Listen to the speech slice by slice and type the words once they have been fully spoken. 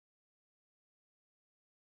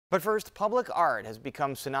But first, public art has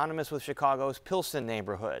become synonymous with Chicago's Pilsen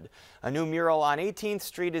neighborhood. A new mural on 18th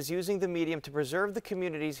Street is using the medium to preserve the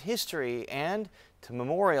community's history and to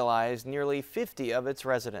memorialize nearly 50 of its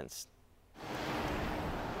residents.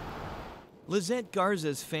 Lizette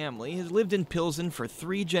Garza's family has lived in Pilsen for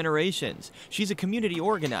 3 generations. She's a community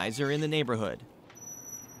organizer in the neighborhood.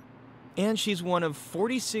 And she's one of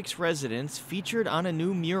 46 residents featured on a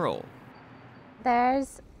new mural.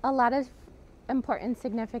 There's a lot of important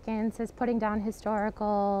significance is putting down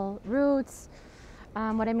historical roots,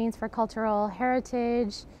 what it means for cultural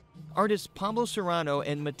heritage. Artists Pablo Serrano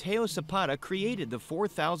and Mateo Zapata created the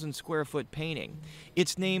 4,000 square foot painting.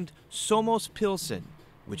 It's named Somos Pilsen,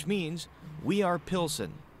 which means we are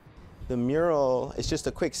Pilsen. The mural is just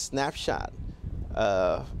a quick snapshot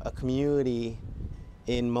of a community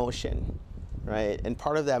in motion, right? And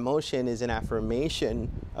part of that motion is an affirmation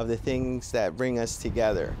of the things that bring us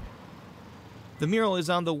together. The mural is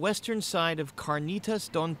on the western side of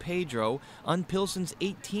Carnitas Don Pedro on Pilsen's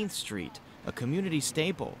 18th Street, a community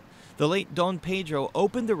staple. The late Don Pedro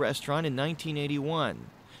opened the restaurant in 1981.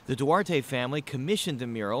 The Duarte family commissioned the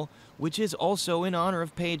mural, which is also in honor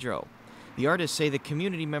of Pedro. The artists say the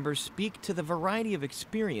community members speak to the variety of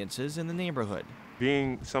experiences in the neighborhood.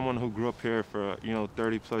 Being someone who grew up here for,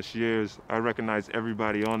 30 plus years, I recognize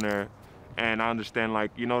everybody on there, and I understand,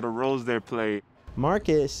 the roles they play.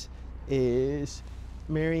 Marcus is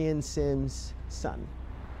Marion Sims' son,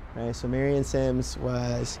 right? So Marion Sims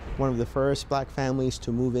was one of the first black families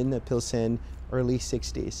to move into Pilsen, early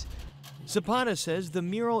 60s. Zapata says the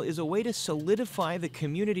mural is a way to solidify the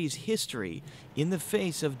community's history in the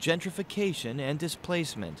face of gentrification and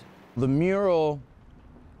displacement. The mural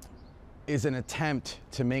is an attempt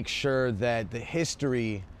to make sure that the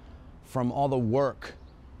history from all the work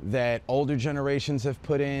that older generations have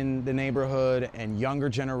put in the neighborhood and younger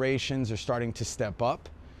generations are starting to step up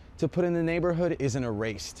to put in the neighborhood isn't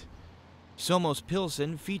erased. Somos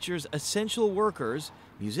Pilsen features essential workers,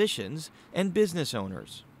 musicians, and business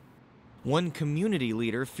owners. One community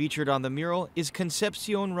leader featured on the mural is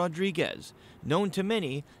Concepcion Rodriguez, known to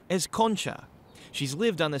many as Concha. She's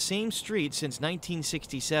lived on the same street since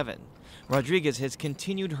 1967. Rodriguez has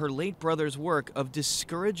continued her late brother's work of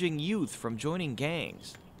discouraging youth from joining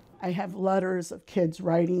gangs. I have letters of kids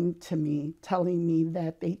writing to me, telling me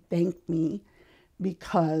that they thank me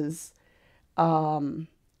because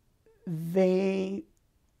they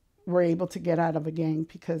were able to get out of a gang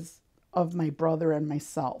because of my brother and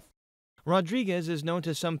myself. Rodriguez is known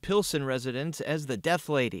to some Pilsen residents as the Death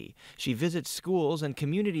Lady. She visits schools and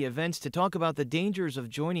community events to talk about the dangers of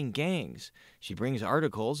joining gangs. She brings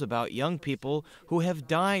articles about young people who have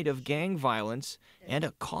died of gang violence and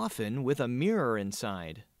a coffin with a mirror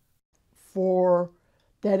inside. For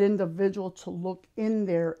that individual to look in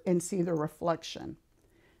there and see the reflection.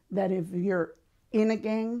 That if you're in a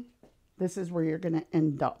gang, this is where you're going to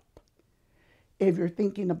end up. If you're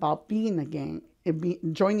thinking about being a gang,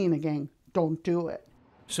 joining a gang, don't do it.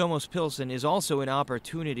 Somos Pilsen is also an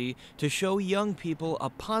opportunity to show young people a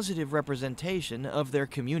positive representation of their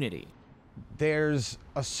community. There's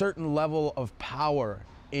a certain level of power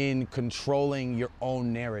in controlling your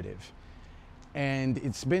own narrative. And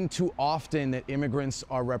it's been too often that immigrants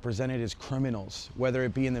are represented as criminals, whether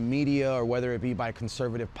it be in the media or whether it be by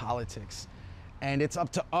conservative politics. And it's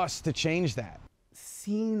up to us to change that.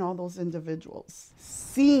 Seeing all those individuals,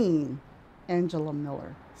 seeing Angela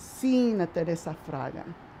Miller, seeing a Teresa Fraga,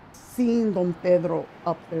 seeing Don Pedro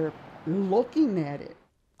up there, looking at it,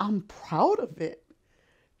 I'm proud of it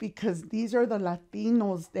because these are the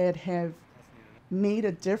Latinos that have made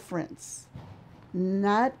a difference,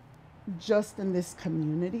 not just in this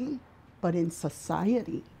community, but in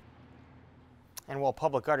society. And while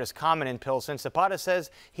public art is common in Pilsen, Zapata says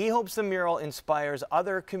he hopes the mural inspires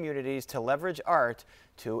other communities to leverage art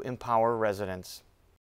to empower residents.